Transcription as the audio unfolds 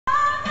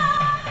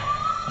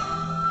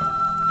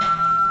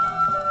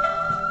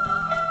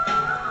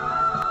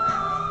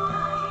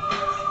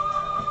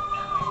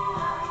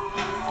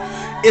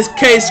It's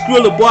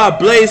K-Skrilla, boy, I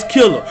blaze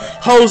killer.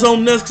 Hoes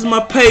on nuts cause my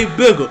pay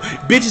bigger.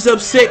 Bitches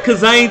upset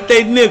cause I ain't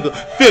they nigga.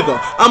 Figure,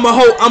 I'm a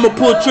hoe, I'ma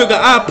pull trigger.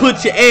 I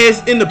put your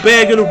ass in the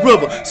bag of the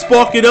river.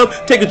 Spark it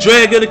up, take a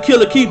drag of the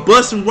killer. Keep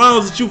busting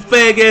rounds at you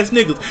fag ass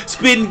niggas.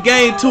 Spitting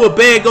game to a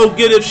bag, go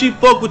get it. If she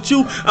fuck with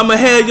you, I'ma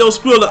have your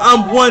Skrilla.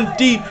 I'm one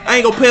deep, I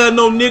ain't gon' pay her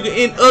no nigga.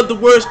 In other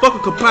words, fuck a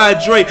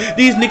compadre.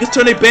 These niggas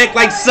turn their back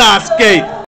like Sasuke.